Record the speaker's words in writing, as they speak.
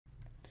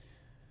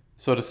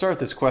So to start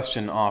this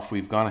question off,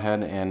 we've gone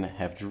ahead and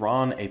have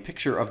drawn a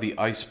picture of the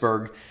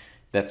iceberg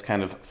that's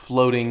kind of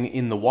floating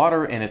in the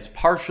water, and it's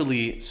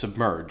partially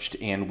submerged.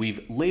 And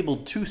we've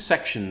labeled two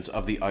sections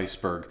of the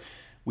iceberg.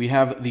 We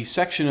have the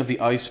section of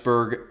the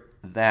iceberg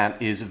that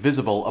is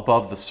visible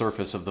above the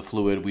surface of the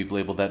fluid. We've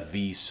labeled that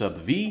V sub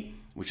V,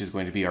 which is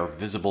going to be our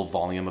visible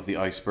volume of the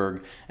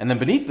iceberg. And then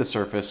beneath the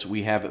surface,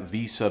 we have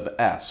V sub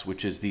S,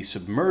 which is the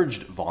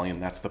submerged volume.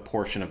 That's the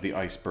portion of the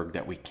iceberg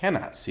that we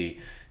cannot see.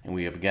 And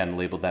we have again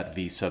labeled that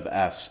V sub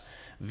S.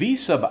 V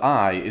sub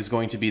I is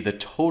going to be the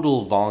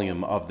total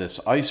volume of this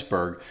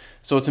iceberg.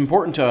 So it's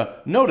important to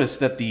notice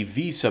that the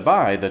V sub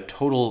I, the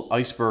total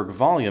iceberg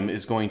volume,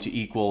 is going to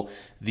equal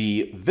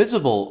the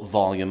visible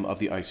volume of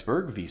the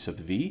iceberg, V sub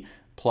V,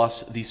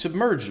 plus the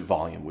submerged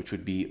volume, which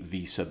would be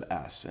V sub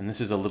S. And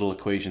this is a little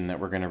equation that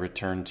we're going to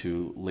return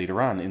to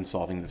later on in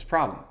solving this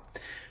problem.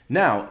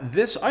 Now,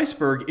 this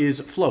iceberg is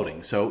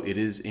floating, so it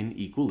is in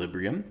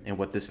equilibrium. And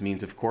what this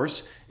means, of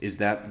course, is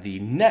that the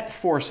net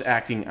force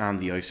acting on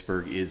the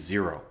iceberg is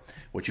zero.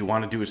 What you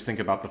want to do is think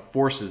about the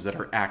forces that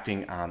are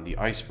acting on the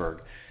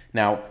iceberg.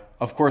 Now,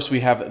 of course, we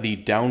have the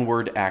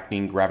downward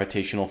acting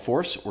gravitational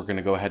force. We're going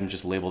to go ahead and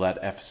just label that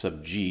F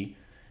sub G.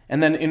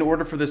 And then in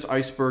order for this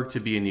iceberg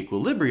to be in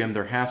equilibrium,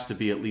 there has to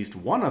be at least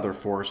one other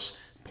force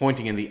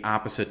pointing in the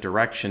opposite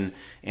direction.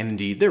 And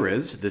indeed there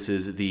is. This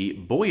is the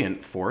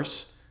buoyant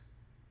force.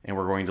 And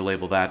we're going to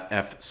label that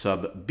F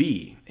sub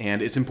B.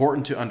 And it's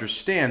important to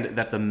understand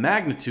that the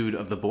magnitude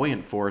of the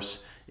buoyant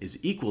force is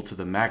equal to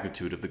the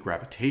magnitude of the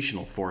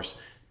gravitational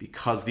force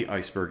because the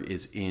iceberg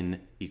is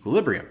in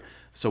equilibrium.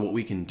 So what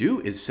we can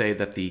do is say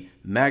that the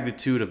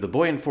magnitude of the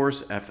buoyant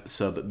force, F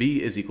sub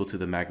B, is equal to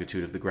the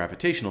magnitude of the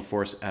gravitational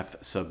force, F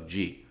sub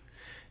G.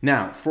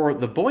 Now, for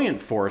the buoyant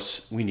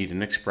force, we need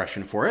an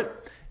expression for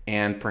it.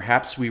 And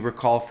perhaps we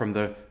recall from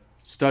the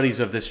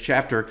studies of this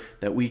chapter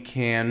that we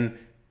can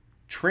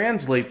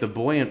translate the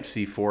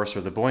buoyancy force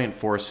or the buoyant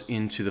force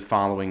into the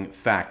following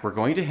fact. We're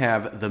going to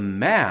have the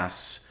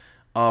mass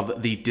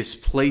of the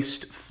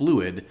displaced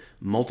fluid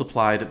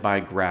multiplied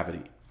by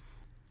gravity.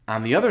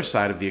 On the other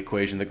side of the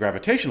equation, the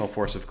gravitational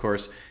force, of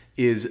course,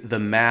 is the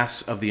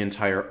mass of the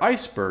entire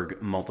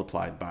iceberg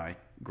multiplied by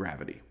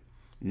gravity.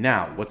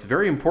 Now, what's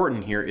very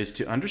important here is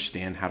to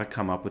understand how to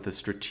come up with a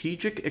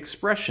strategic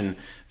expression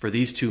for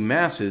these two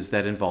masses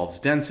that involves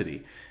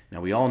density. Now,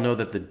 we all know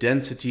that the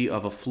density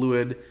of a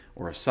fluid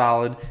or a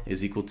solid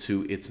is equal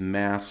to its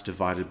mass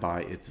divided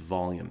by its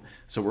volume.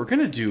 So what we're going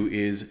to do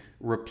is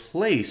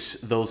replace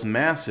those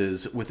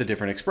masses with a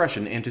different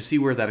expression. And to see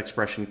where that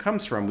expression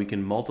comes from, we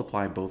can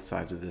multiply both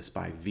sides of this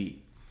by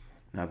V.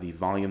 Now, the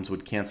volumes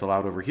would cancel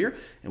out over here,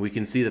 and we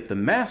can see that the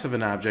mass of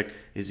an object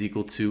is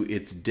equal to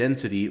its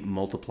density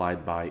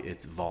multiplied by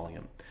its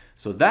volume.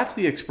 So that's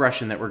the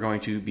expression that we're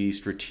going to be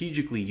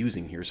strategically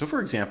using here. So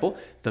for example,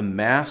 the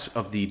mass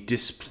of the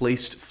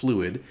displaced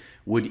fluid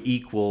would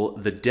equal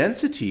the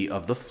density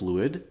of the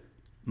fluid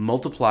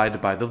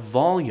multiplied by the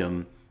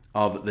volume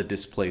of the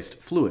displaced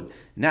fluid.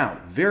 Now,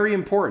 very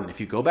important, if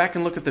you go back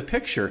and look at the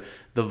picture,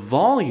 the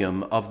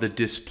volume of the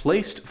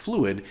displaced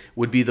fluid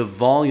would be the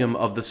volume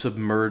of the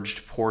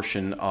submerged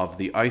portion of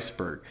the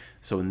iceberg.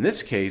 So in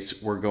this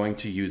case, we're going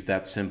to use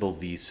that symbol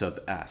V sub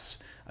S.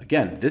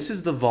 Again, this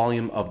is the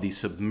volume of the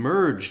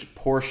submerged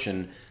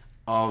portion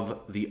of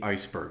the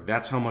iceberg.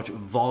 That's how much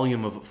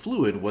volume of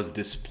fluid was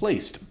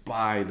displaced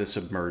by the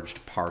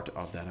submerged part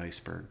of that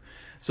iceberg.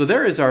 So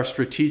there is our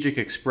strategic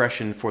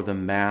expression for the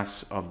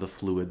mass of the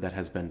fluid that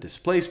has been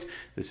displaced.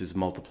 This is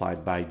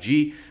multiplied by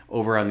G.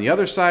 Over on the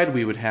other side,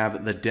 we would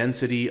have the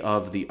density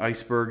of the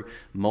iceberg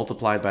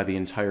multiplied by the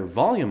entire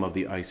volume of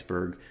the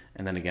iceberg.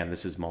 And then again,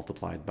 this is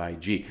multiplied by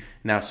G.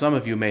 Now, some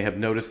of you may have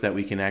noticed that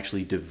we can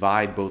actually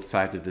divide both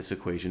sides of this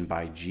equation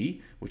by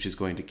G, which is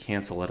going to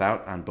cancel it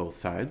out on both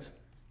sides.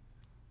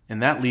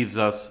 And that leaves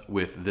us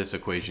with this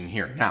equation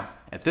here. Now,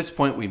 at this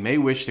point, we may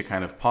wish to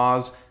kind of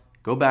pause,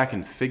 go back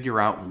and figure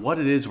out what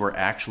it is we're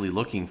actually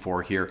looking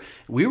for here.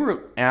 We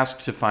were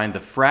asked to find the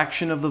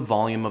fraction of the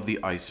volume of the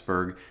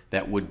iceberg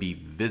that would be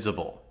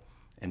visible.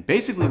 And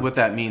basically what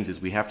that means is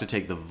we have to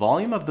take the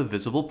volume of the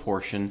visible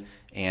portion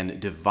and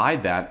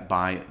divide that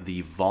by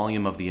the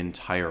volume of the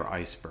entire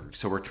iceberg.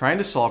 So we're trying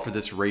to solve for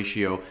this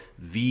ratio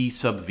V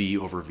sub V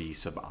over V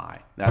sub I.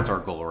 That's our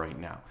goal right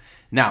now.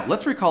 Now,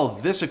 let's recall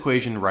this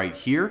equation right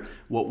here.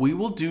 What we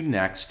will do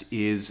next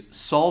is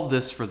solve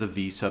this for the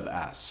V sub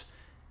S.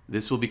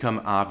 This will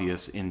become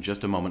obvious in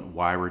just a moment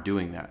why we're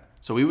doing that.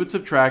 So we would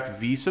subtract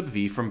V sub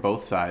V from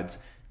both sides,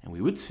 and we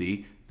would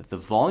see that the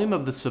volume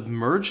of the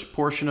submerged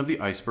portion of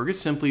the iceberg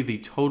is simply the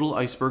total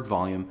iceberg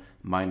volume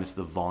minus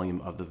the volume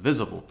of the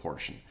visible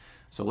portion.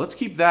 So let's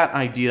keep that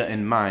idea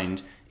in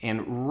mind.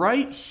 And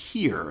right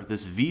here,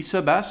 this V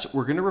sub S,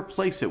 we're going to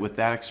replace it with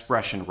that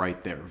expression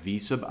right there, V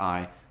sub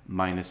I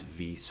minus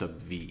V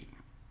sub V.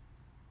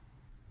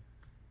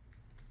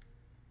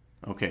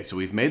 Okay, so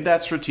we've made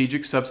that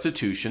strategic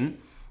substitution.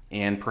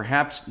 And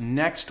perhaps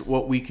next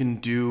what we can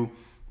do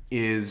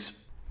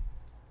is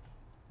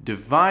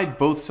divide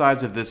both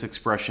sides of this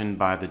expression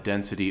by the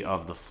density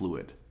of the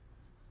fluid.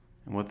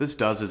 And what this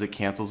does is it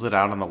cancels it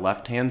out on the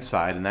left-hand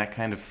side, and that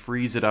kind of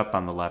frees it up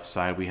on the left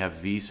side. We have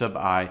V sub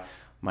I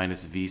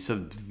minus V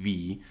sub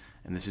V,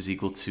 and this is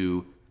equal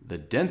to the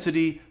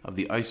density of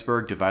the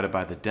iceberg divided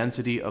by the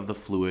density of the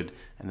fluid,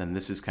 and then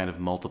this is kind of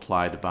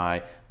multiplied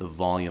by the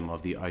volume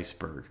of the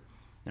iceberg.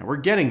 Now we're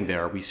getting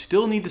there. We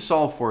still need to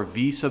solve for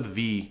V sub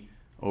V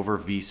over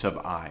V sub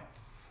I.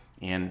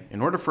 And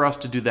in order for us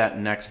to do that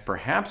next,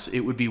 perhaps it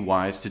would be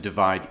wise to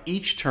divide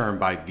each term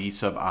by V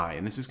sub I.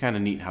 And this is kind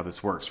of neat how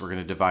this works. We're going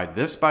to divide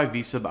this by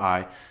V sub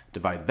I,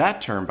 divide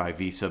that term by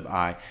V sub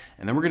I,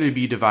 and then we're going to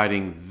be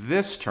dividing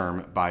this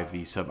term by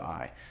V sub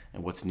I.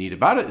 And what's neat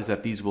about it is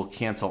that these will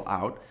cancel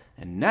out.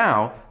 And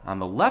now on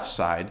the left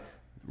side,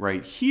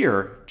 right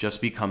here, just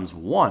becomes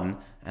 1,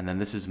 and then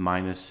this is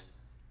minus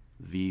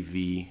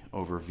VV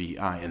over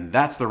VI. And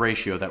that's the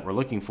ratio that we're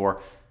looking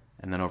for.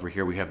 And then over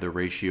here we have the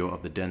ratio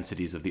of the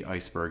densities of the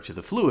iceberg to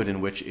the fluid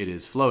in which it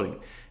is floating.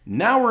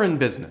 Now we're in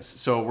business.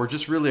 So we're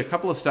just really a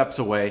couple of steps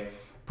away.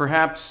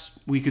 Perhaps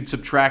we could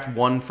subtract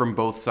 1 from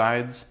both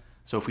sides.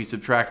 So if we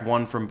subtract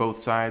 1 from both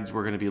sides,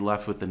 we're going to be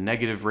left with the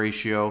negative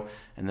ratio.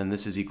 And then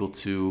this is equal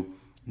to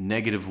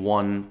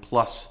 -1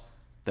 plus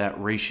that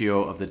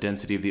ratio of the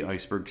density of the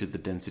iceberg to the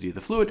density of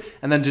the fluid.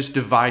 And then just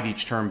divide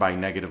each term by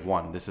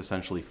 -1. This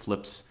essentially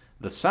flips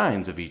the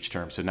signs of each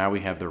term. So now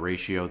we have the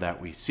ratio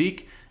that we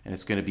seek, and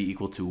it's going to be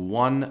equal to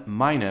 1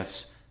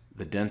 minus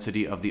the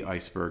density of the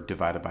iceberg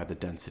divided by the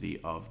density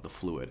of the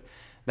fluid.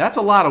 That's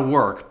a lot of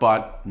work,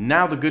 but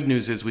now the good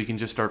news is we can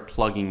just start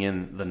plugging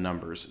in the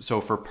numbers. So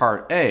for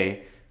part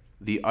A,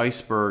 the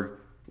iceberg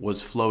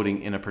was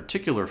floating in a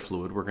particular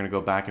fluid. We're going to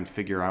go back and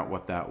figure out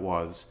what that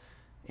was.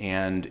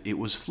 And it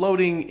was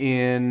floating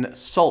in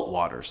salt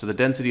water. So the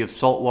density of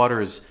salt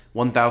water is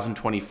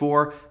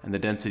 1024, and the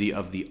density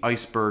of the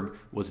iceberg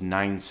was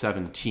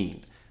 917.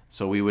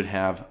 So we would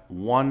have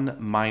 1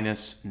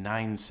 minus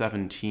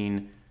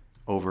 917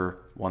 over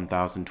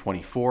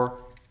 1024.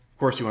 Of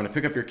course, you want to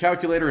pick up your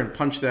calculator and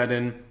punch that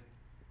in.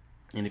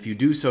 And if you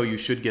do so, you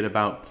should get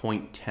about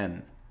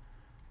 0.10.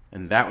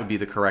 And that would be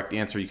the correct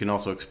answer. You can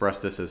also express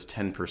this as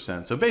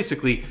 10%. So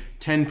basically,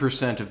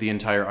 10% of the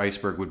entire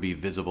iceberg would be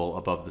visible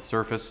above the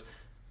surface.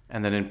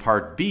 And then in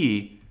part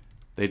B,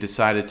 they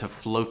decided to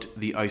float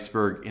the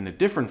iceberg in a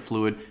different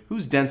fluid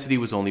whose density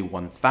was only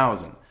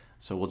 1,000.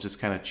 So we'll just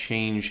kind of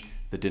change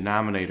the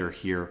denominator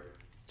here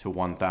to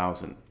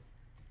 1,000.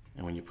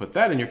 And when you put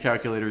that in your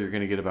calculator, you're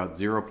going to get about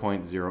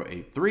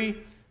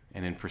 0.083.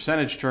 And in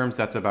percentage terms,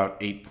 that's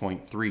about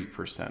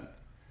 8.3%.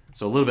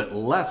 So a little bit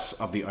less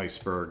of the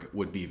iceberg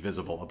would be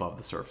visible above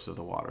the surface of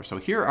the water. So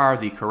here are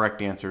the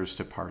correct answers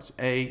to parts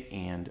A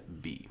and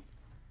B.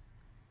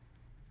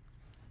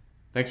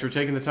 Thanks for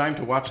taking the time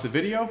to watch the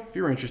video. If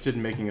you're interested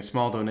in making a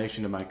small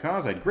donation to my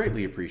cause, I'd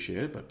greatly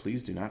appreciate it, but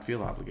please do not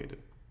feel obligated.